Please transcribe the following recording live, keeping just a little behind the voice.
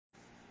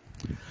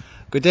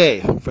Good day.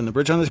 From the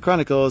Bridge Hunters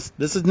Chronicles,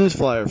 this is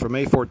Newsflyer for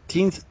May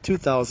 14th,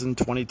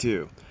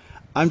 2022.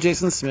 I'm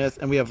Jason Smith,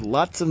 and we have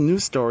lots of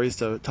news stories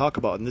to talk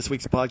about in this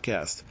week's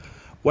podcast.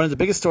 One of the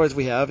biggest stories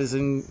we have is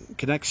in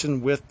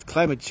connection with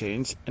climate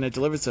change, and it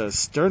delivers a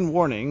stern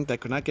warning that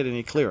could not get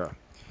any clearer.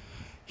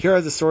 Here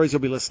are the stories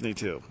you'll be listening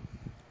to.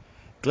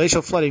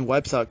 Glacial flooding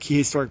wipes out key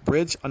historic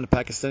bridge on the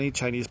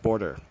Pakistani-Chinese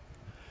border.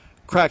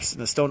 Cracks in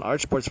the stone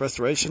arch supports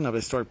restoration of a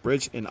historic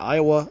bridge in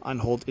Iowa on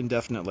hold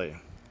indefinitely.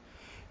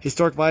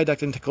 Historic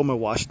Viaduct in Tacoma,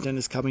 Washington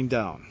is coming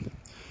down.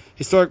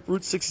 Historic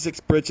Route 66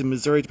 bridge in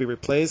Missouri to be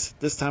replaced.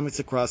 This time it's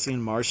a crossing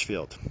in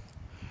Marshfield.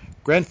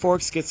 Grand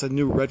Forks gets a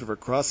new Red River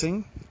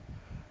crossing.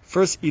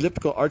 First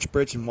Elliptical Arch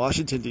Bridge in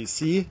Washington,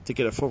 D.C. to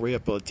get a full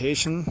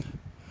rehabilitation.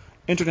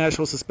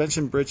 International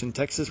Suspension Bridge in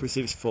Texas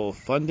receives full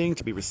funding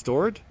to be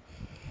restored.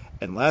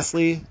 And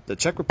lastly, the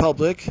Czech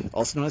Republic,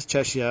 also known as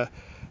Czechia,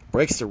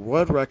 breaks the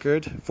world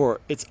record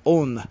for its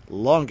own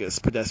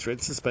longest pedestrian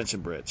suspension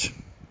bridge.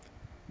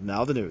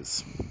 Now the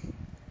news.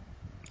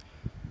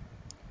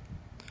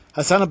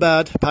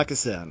 Hassanabad,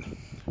 Pakistan.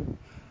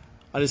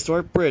 A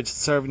historic bridge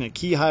serving a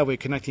key highway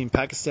connecting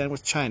Pakistan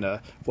with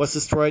China was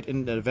destroyed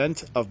in an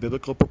event of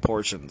biblical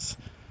proportions.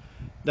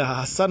 The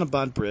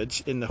Hassanabad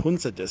Bridge in the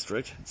Hunza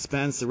district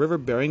spans the river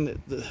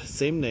bearing the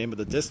same name of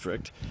the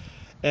district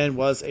and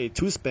was a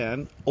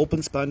two-span,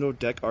 open-spandrel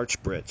deck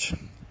arch bridge.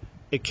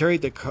 It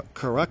carried the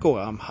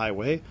Karakoram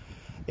Highway,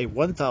 a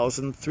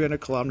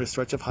 1,300-kilometer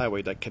stretch of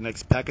highway that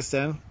connects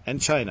Pakistan and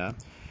China,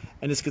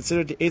 and is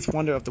considered the eighth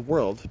wonder of the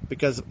world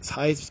because of its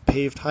highest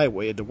paved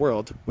highway in the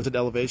world with an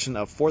elevation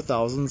of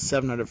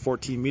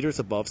 4,714 meters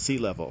above sea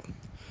level.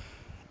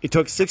 It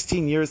took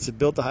 16 years to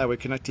build the highway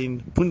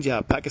connecting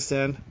Punjab,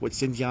 Pakistan with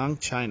Xinjiang,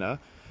 China,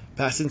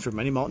 passing through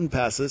many mountain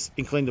passes,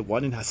 including the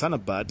one in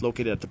Hassanabad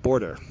located at the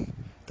border.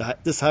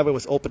 This highway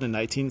was opened in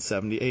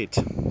 1978.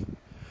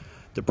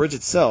 The bridge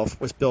itself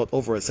was built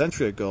over a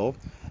century ago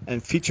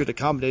and featured a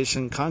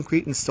combination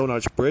concrete and stone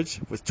arch bridge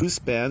with two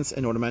spans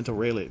and ornamental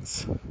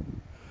railings.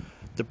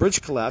 The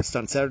bridge collapsed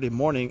on Saturday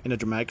morning in a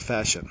dramatic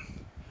fashion.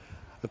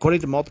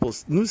 According to multiple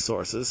news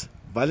sources,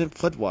 violent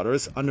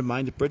floodwaters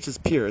undermined the bridge's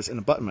piers and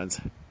abutments,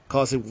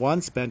 causing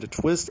one span to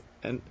twist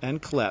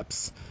and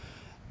collapse,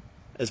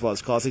 as well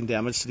as causing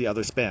damage to the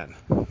other span.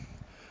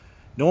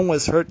 No one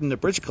was hurt in the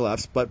bridge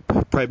collapse, but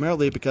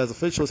primarily because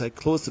officials had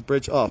closed the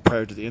bridge off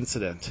prior to the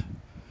incident.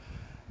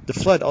 The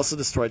flood also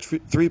destroyed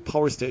three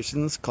power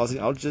stations,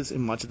 causing outages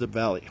in much of the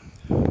valley.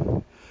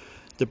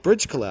 The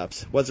bridge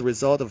collapse was a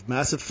result of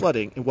massive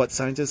flooding in what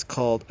scientists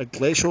called a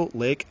glacial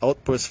lake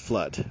outburst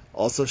flood,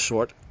 also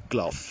short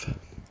GLOUF.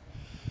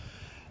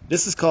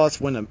 This is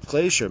caused when a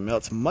glacier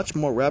melts much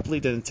more rapidly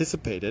than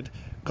anticipated,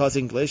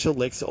 causing glacial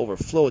lakes to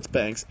overflow its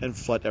banks and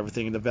flood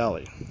everything in the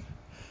valley.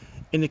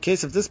 In the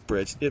case of this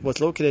bridge, it was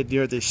located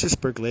near the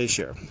Shishper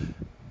Glacier.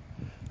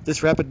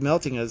 This rapid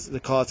melting is the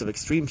cause of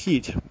extreme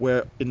heat,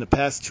 where in the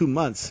past 2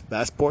 months,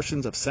 vast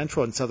portions of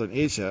Central and Southern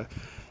Asia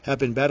have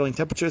been battling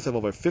temperatures of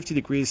over 50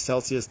 degrees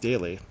Celsius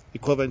daily,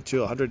 equivalent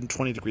to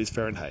 120 degrees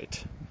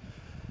Fahrenheit.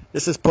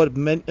 This has put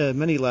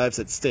many lives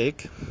at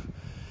stake,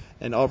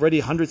 and already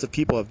hundreds of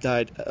people have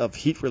died of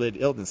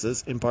heat-related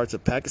illnesses in parts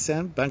of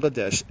Pakistan,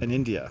 Bangladesh, and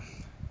India.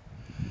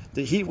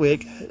 The heat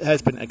wave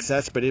has been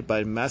exacerbated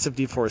by massive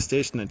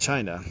deforestation in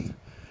China,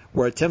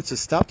 where attempts to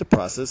stop the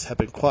process have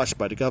been quashed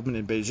by the government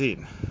in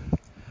Beijing.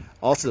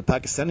 Also, the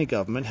Pakistani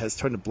government has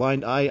turned a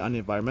blind eye on the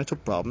environmental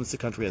problems the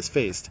country has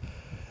faced,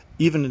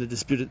 even in the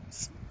disputed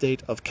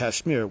state of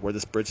Kashmir, where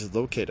this bridge is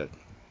located.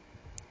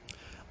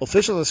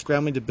 Officials are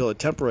scrambling to build a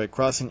temporary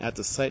crossing at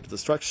the site of the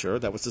structure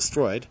that was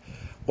destroyed,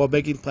 while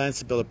making plans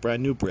to build a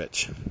brand new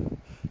bridge.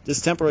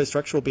 This temporary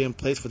structure will be in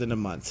place within a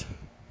month.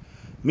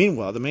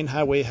 Meanwhile, the main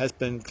highway has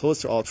been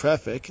closed to all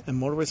traffic, and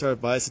motorists are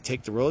advised to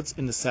take the roads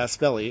in the Sass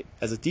Valley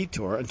as a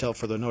detour until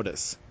further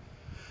notice.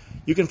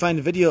 You can find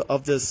a video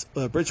of this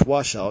bridge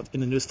washout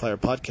in the Newsflyer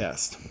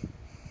podcast.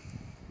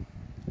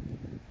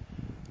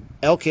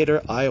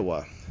 Elkader,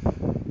 Iowa.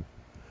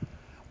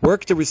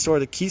 Work to restore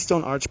the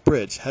Keystone Arch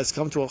Bridge has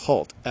come to a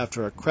halt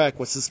after a crack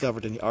was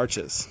discovered in the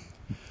arches.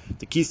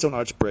 The Keystone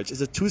Arch Bridge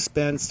is a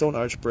two-span stone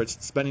arch bridge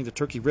spanning the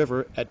Turkey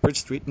River at Bridge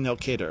Street in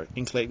Elkader,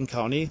 in Clayton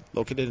County,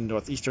 located in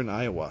northeastern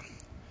Iowa.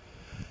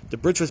 The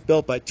bridge was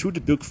built by two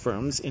Dubuque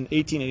firms in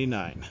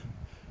 1889,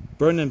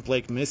 Byrne and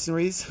Blake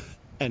Masonries,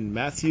 and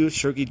Matthew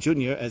Shergi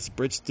Jr. as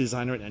bridge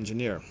designer and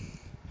engineer.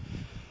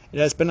 It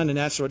has been on the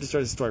National Register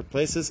of Historic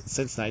Places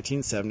since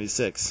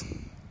 1976.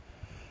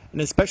 An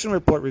inspection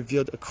report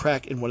revealed a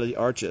crack in one of the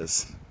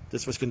arches.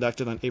 This was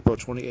conducted on April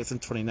 28th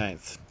and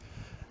 29th.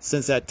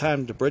 Since that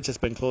time, the bridge has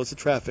been closed to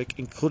traffic,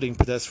 including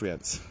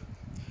pedestrians.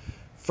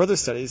 Further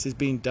studies is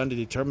being done to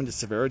determine the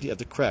severity of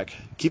the crack,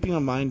 keeping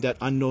in mind that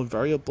unknown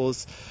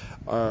variables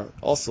are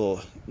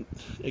also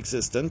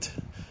existent.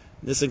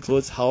 This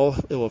includes how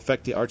it will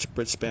affect the arch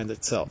bridge span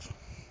itself.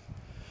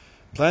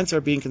 Plans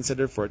are being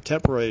considered for a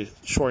temporary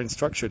shoring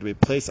structure to be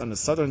placed on the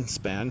southern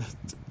span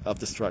of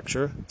the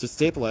structure to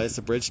stabilize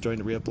the bridge during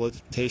the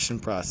rehabilitation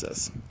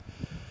process.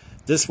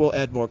 This will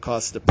add more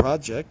cost to the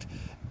project,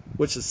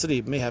 which the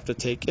city may have to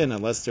take in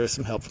unless there is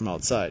some help from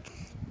outside.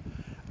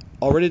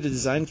 Already the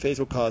design phase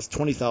will cost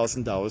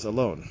 $20,000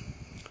 alone.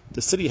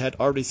 The city had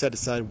already set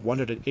aside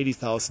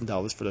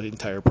 $180,000 for the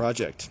entire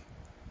project.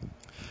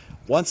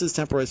 Once this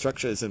temporary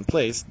structure is in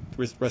place,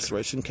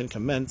 restoration can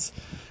commence,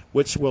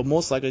 which will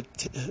most likely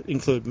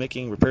include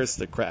making repairs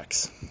to the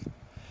cracks.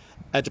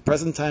 At the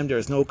present time, there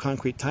is no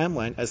concrete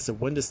timeline as to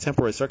when this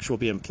temporary structure will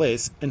be in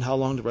place and how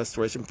long the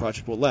restoration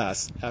project will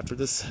last after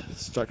this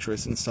structure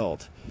is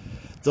installed,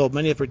 though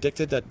many have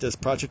predicted that this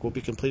project will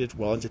be completed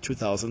well into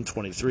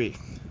 2023.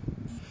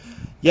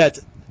 Yet,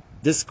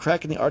 this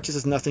crack in the arches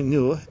is nothing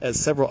new, as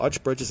several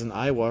arch bridges in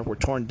Iowa were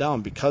torn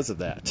down because of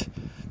that.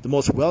 The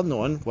most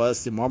well-known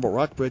was the Marble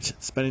Rock Bridge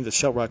spanning the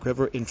Shell Rock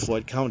River in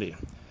Floyd County.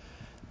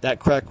 That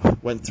crack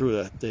went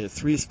through the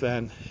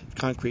three-span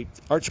concrete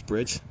arch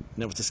bridge,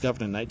 and it was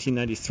discovered in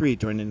 1993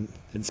 during an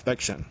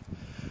inspection.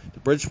 The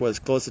bridge was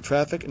closed to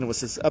traffic and was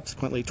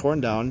subsequently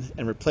torn down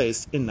and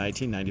replaced in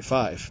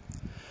 1995.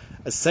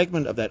 A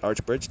segment of that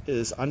arch bridge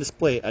is on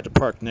display at the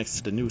park next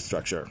to the new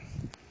structure.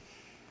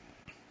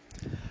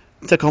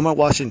 Tacoma,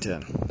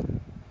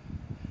 Washington.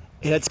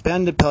 It had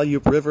spanned the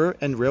Paiute River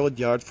and railroad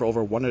yard for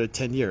over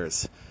 110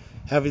 years,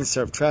 having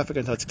served traffic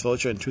until its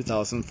closure in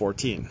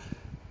 2014.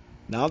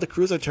 Now the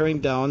crews are tearing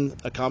down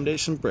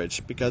Accommodation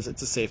Bridge because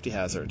it's a safety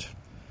hazard.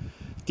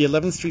 The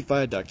 11th Street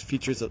Viaduct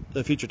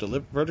featured a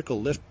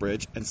vertical lift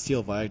bridge and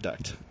steel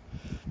viaduct.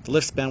 The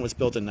lift span was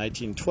built in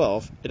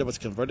 1912, and it was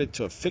converted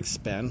to a fixed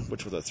span,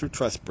 which was a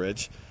through-truss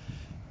bridge,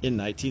 in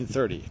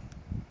 1930.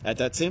 At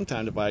that same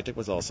time, the viaduct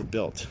was also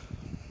built.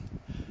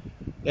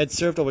 It had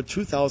served over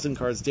 2,000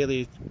 cars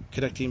daily,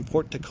 connecting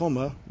Port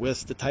Tacoma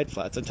with the tide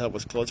flats until it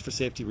was closed for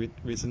safety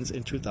reasons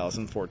in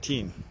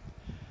 2014.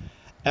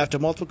 After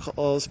multiple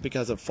calls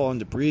because of fallen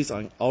debris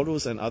on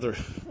autos and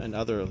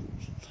other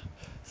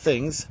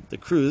things, the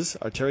crews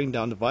are tearing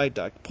down the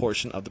viaduct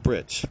portion of the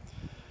bridge,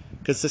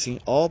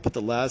 consisting all but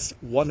the last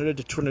 100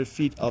 to 200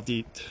 feet of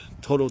the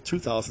total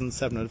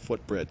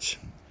 2,700-foot bridge.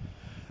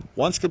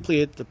 Once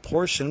completed, the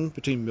portion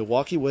between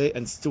Milwaukee Way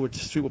and Stewart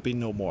Street will be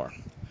no more.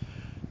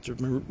 The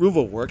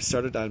removal work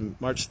started on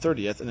March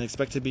 30th and is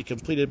expected to be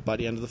completed by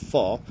the end of the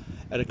fall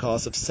at a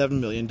cost of $7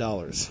 million.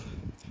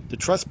 The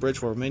truss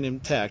bridge will remain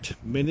intact,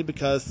 mainly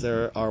because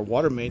there are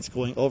water mains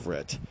going over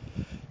it.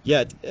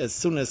 Yet, as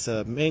soon as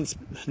a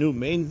new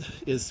main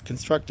is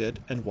constructed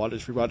and water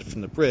is rerouted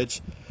from the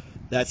bridge,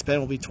 that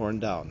span will be torn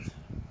down.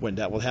 When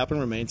that will happen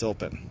remains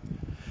open.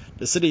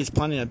 The city is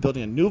planning on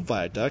building a new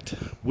viaduct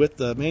with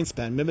the main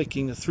span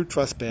mimicking the through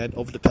truss span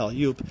over the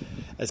Paiute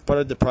as part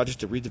of the project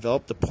to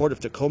redevelop the port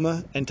of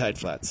Tacoma and tide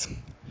flats.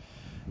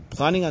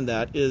 Planning on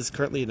that is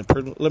currently in the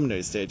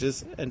preliminary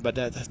stages, but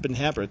that has been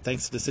hampered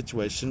thanks to the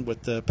situation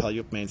with the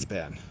Paiute main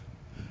span.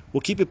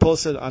 We'll keep you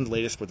posted on the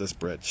latest with this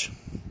bridge.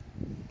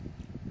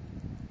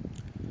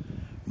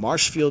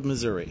 Marshfield,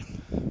 Missouri.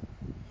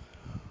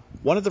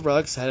 One of the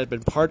relics that had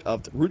been part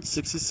of Route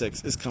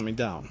 66 is coming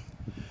down.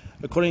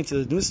 According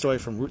to the news story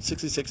from Route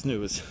 66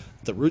 News,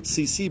 the Route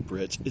CC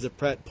Bridge is a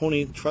Pratt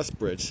Pony truss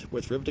bridge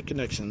with riveted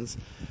connections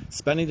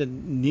spanning the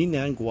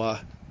Nenangwa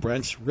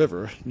Branch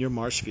River near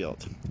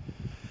Marshfield.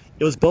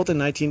 It was built in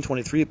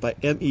 1923 by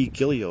M.E.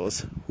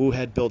 Gillios, who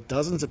had built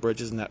dozens of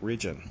bridges in that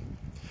region.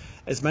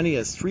 As many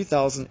as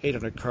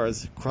 3,800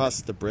 cars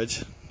crossed the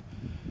bridge,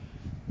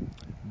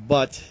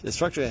 but the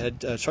structure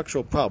had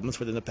structural problems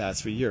within the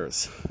past few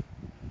years.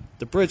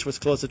 The bridge was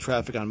closed to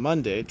traffic on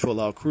Monday to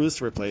allow crews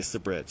to replace the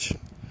bridge.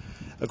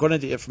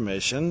 According to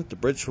information, the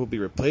bridge will be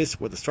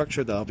replaced with a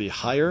structure that will be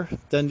higher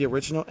than the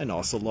original and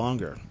also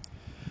longer.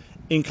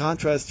 In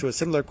contrast to a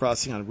similar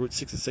crossing on Route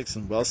 66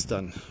 in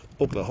Wellston,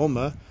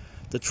 Oklahoma,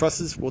 the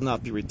trusses will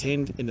not be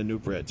retained in the new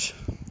bridge.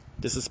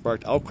 This has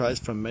sparked outcries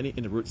from many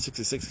in the Route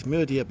 66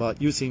 community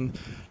about using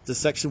the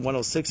Section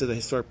 106 of the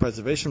Historic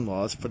Preservation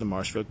Laws for the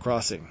Marshfield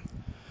crossing.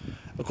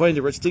 According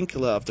to Rich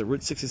Dinkela of the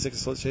Route 66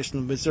 Association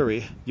of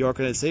Missouri, the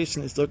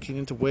organization is looking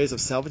into ways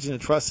of salvaging the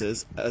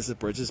trusses as the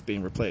bridge is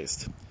being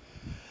replaced.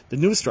 The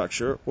new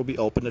structure will be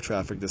open to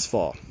traffic this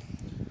fall.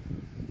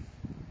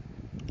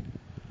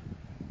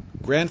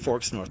 Grand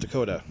Forks, North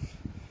Dakota.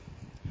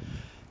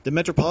 The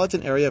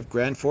metropolitan area of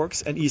Grand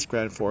Forks and East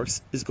Grand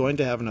Forks is going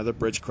to have another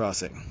bridge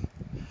crossing.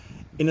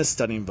 In a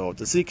stunning vote,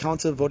 the City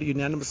Council voted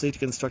unanimously to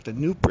construct a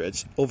new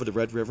bridge over the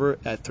Red River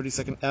at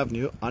 32nd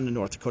Avenue on the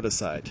North Dakota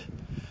side.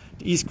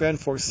 The East Grand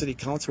Forks City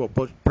Council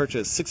will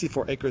purchase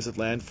 64 acres of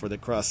land for the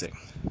crossing.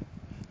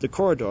 The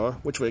corridor,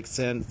 which would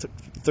extend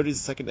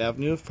 32nd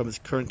Avenue from its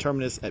current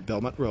terminus at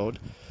Belmont Road,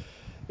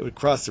 it would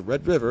cross the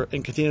Red River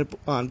and continue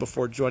on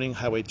before joining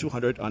Highway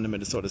 200 on the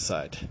Minnesota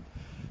side.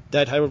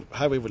 That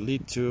highway would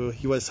lead to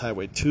U.S.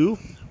 Highway 2,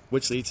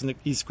 which leads into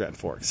East Grand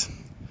Forks.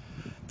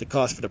 The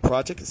cost for the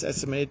project is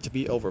estimated to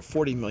be over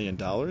 $40 million,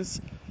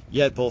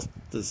 yet both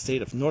the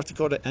state of North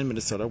Dakota and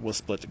Minnesota will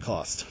split the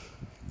cost.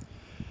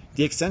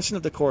 The extension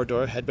of the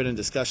corridor had been in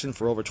discussion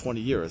for over 20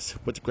 years,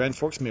 with the Grand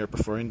Forks mayor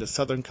preferring the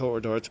southern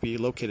corridor to be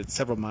located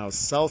several miles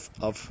south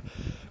of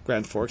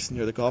Grand Forks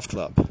near the golf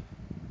club.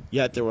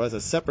 Yet there was a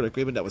separate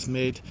agreement that was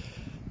made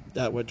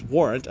that would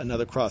warrant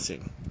another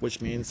crossing,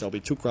 which means there'll be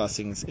 2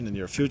 crossings in the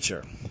near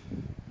future.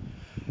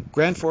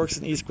 Grand Forks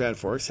and East Grand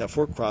Forks have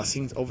 4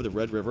 crossings over the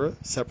Red River,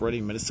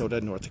 separating Minnesota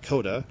and North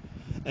Dakota,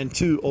 and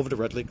 2 over the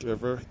Red Lake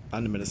River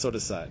on the Minnesota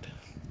side.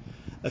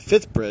 A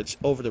 5th bridge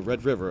over the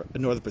Red River, a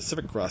Northern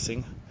Pacific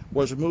crossing,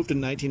 was removed in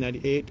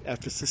 1998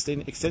 after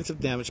sustaining extensive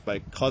damage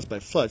caused by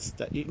floods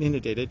that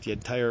inundated the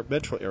entire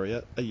metro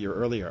area a year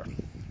earlier.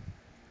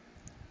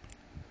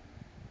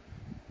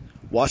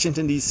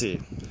 Washington,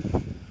 D.C.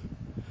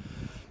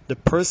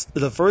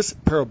 The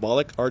first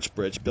parabolic arch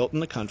bridge built in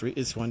the country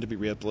is going to be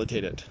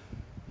rehabilitated.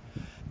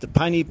 The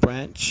Piney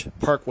Branch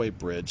Parkway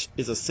Bridge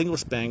is a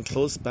single-span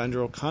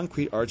closed-spandrel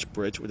concrete arch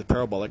bridge with a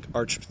parabolic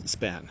arch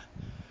span.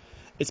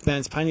 It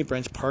spans Piney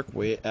Branch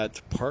Parkway at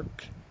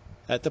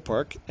the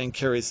park and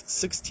carries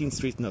 16th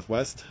Street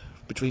northwest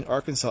between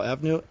Arkansas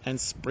Avenue and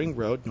Spring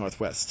Road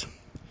northwest.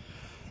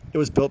 It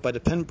was built by the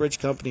Penn Bridge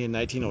Company in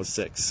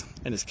 1906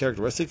 and is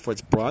characteristic for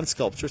its bronze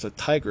sculptures of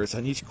tigers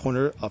on each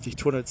corner of the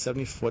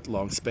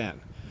 270-foot-long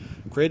span,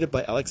 created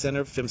by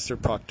Alexander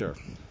Phimster Proctor.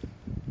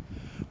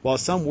 While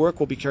some work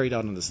will be carried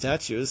out on the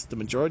statues, the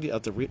majority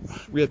of the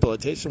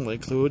rehabilitation will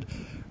include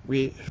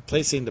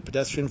replacing the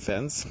pedestrian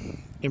fence,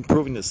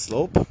 improving the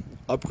slope,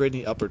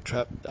 upgrading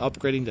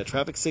the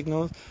traffic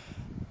signals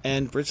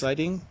and bridge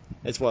lighting,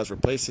 as well as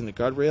replacing the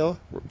guardrail,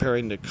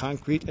 repairing the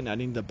concrete, and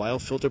adding the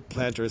biofilter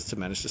planters to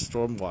manage the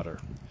storm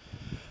water.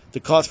 The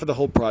cost for the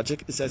whole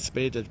project is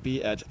estimated to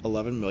be at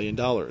 $11 million,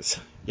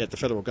 yet the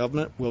federal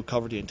government will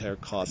cover the entire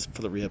cost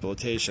for the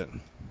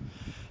rehabilitation.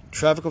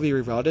 Traffic will be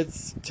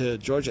rerouted to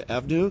Georgia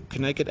Avenue,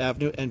 Connecticut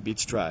Avenue, and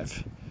Beach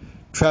Drive.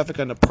 Traffic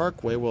on the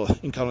parkway will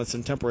encounter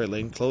some temporary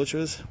lane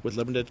closures with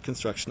limited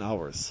construction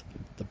hours.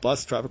 The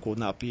bus traffic will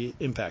not be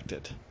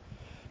impacted.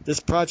 This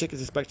project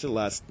is expected to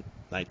last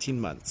 19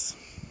 months.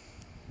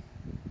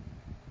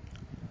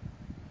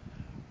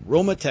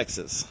 Roma,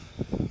 Texas.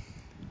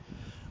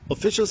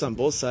 Officials on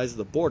both sides of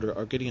the border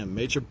are getting a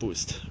major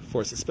boost,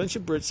 for a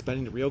suspension bridge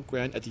spanning the Rio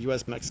Grande at the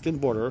U.S.-Mexican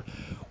border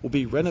will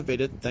be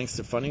renovated thanks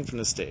to funding from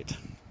the state.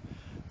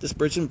 This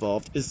bridge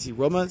involved is the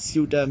Roma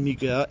Ciudad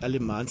Miguel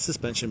Alemán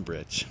suspension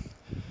bridge.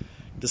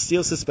 The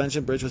steel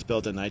suspension bridge was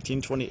built in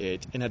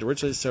 1928 and had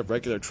originally served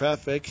regular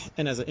traffic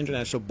and as an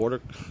international border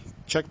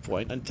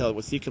checkpoint until it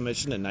was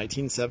decommissioned in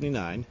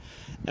 1979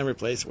 and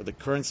replaced with a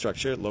current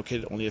structure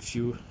located only a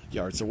few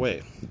yards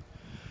away.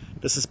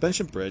 The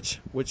suspension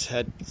bridge, which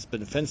had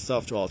been fenced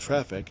off to all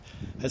traffic,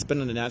 has been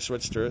on the National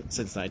Register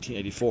since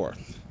 1984.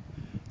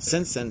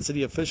 Since then,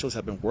 city officials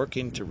have been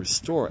working to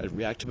restore and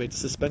reactivate the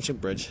suspension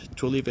bridge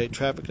to alleviate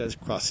traffic that is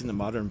crossing the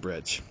modern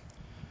bridge.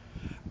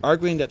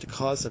 Arguing that the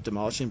cost of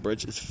demolishing the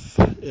bridge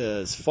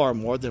is far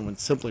more than when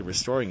simply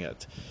restoring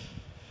it.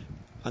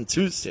 On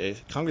Tuesday,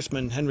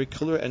 Congressman Henry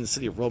Culler and the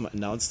city of Roma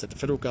announced that the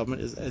federal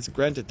government has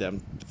granted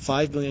them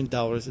 $5 million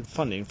in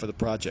funding for the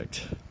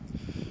project.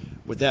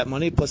 With that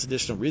money plus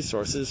additional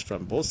resources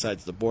from both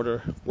sides of the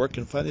border, work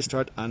can finally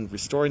start on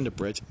restoring the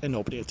bridge and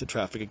opening it to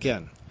traffic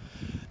again.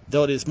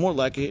 Though it is more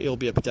likely it will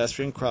be a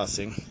pedestrian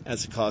crossing,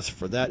 as the cost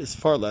for that is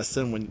far less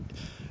than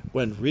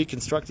when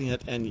reconstructing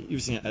it and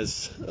using it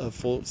as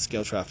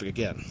full-scale traffic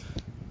again.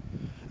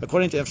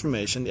 According to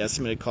information, the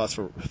estimated cost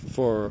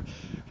for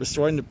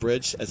restoring the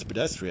bridge as a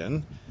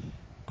pedestrian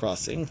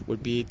crossing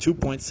would be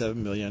 $2.7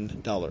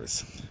 million.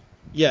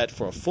 Yet,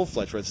 for a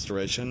full-fledged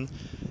restoration,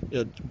 it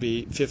would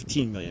be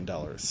 $15 million.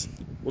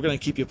 We're going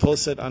to keep you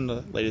posted on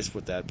the latest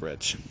with that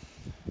bridge.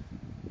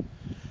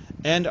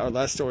 And our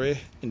last story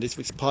in this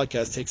week's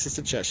podcast takes us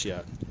to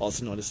Czechia,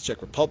 also known as the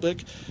Czech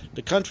Republic.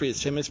 The country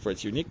is famous for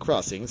its unique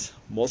crossings,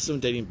 most of them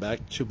dating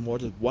back to more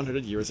than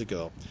 100 years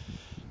ago.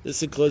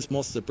 This includes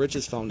most of the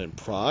bridges found in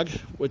Prague,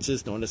 which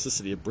is known as the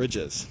City of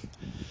Bridges.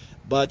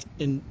 But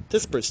in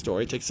this bridge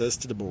story takes us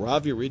to the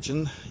Moravia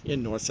region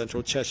in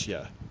north-central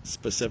Czechia,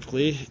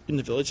 specifically in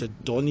the village of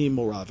Dolní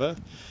Morava,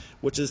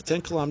 which is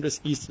 10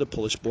 kilometers east of the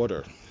Polish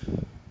border.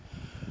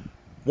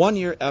 1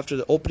 year after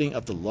the opening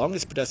of the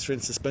longest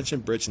pedestrian suspension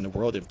bridge in the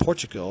world in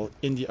Portugal,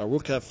 in the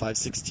Arouca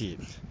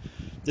 516.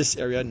 This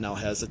area now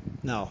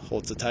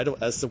holds the title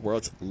as the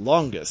world's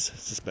longest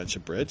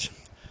suspension bridge,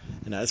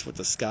 and that is with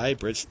the Sky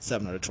Bridge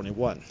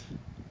 721.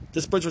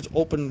 This bridge was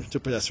opened to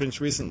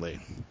pedestrians recently.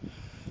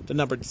 The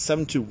number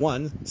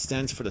 721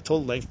 stands for the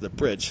total length of the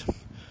bridge,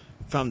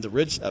 from the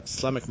ridge of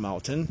Slamek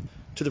Mountain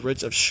to the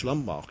ridge of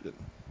Schlum Mountain.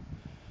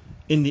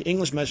 In the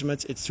English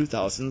measurements, it's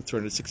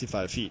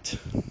 2,365 feet.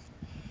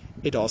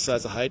 It also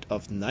has a height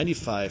of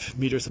 95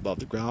 meters above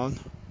the ground,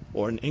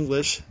 or in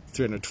English,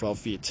 312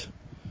 feet.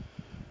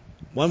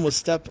 One will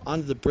step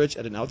onto the bridge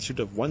at an altitude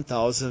of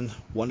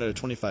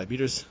 1,125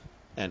 meters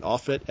and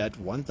off it at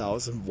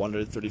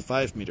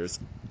 1,135 meters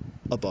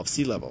above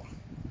sea level.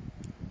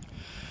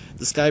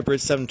 The Sky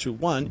Bridge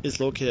 721 is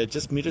located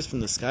just meters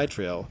from the Sky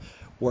Trail,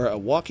 where a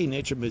walking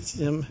nature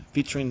museum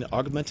featuring the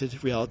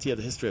augmented reality of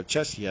the history of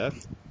Czechia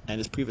and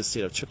its previous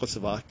state of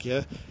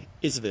Czechoslovakia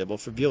is available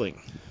for viewing.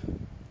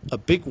 A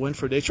big win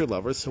for nature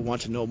lovers who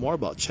want to know more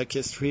about Czech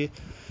history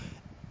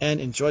and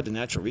enjoy the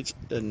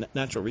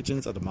natural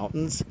regions of the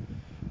mountains.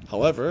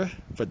 However,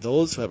 for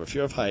those who have a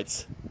fear of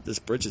heights, this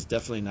bridge is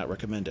definitely not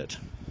recommended.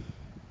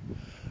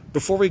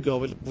 Before we go,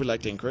 we'd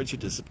like to encourage you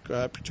to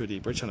subscribe to the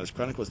Bridge Hunters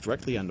Chronicles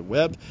directly on the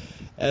web,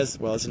 as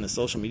well as in the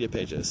social media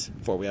pages,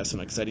 for we have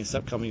some exciting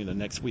stuff coming in the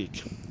next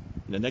week.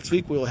 In the next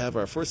week, we will have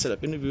our first set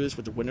of interviews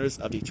with the winners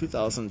of the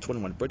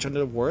 2021 Bridge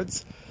Hunter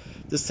Awards.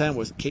 This time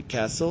with Kate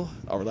Castle,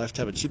 our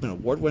Lifetime Achievement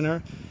Award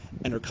winner,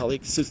 and her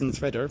colleague Susan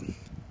Threader.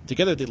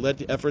 Together, they led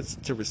the efforts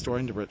to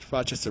restoring the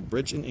Rochester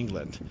Bridge in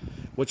England,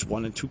 which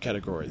won in 2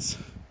 categories.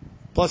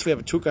 Plus, we have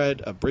a tour guide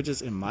of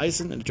bridges in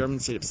Meissen in the German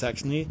state of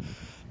Saxony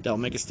that will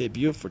make its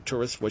debut for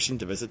tourists wishing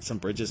to visit some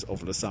bridges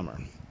over the summer.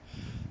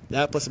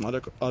 That plus some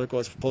other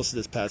articles posted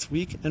this past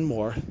week and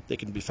more, they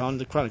can be found in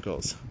the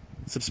Chronicles.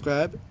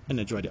 Subscribe and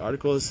enjoy the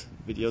articles,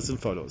 videos, and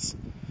photos.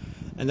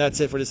 And that's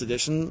it for this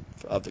edition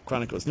of the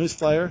Chronicles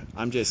Newsflyer.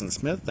 I'm Jason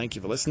Smith. Thank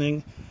you for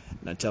listening.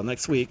 And until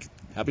next week,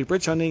 happy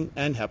bridge hunting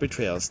and happy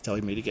trails till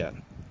we meet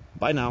again.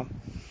 Bye now.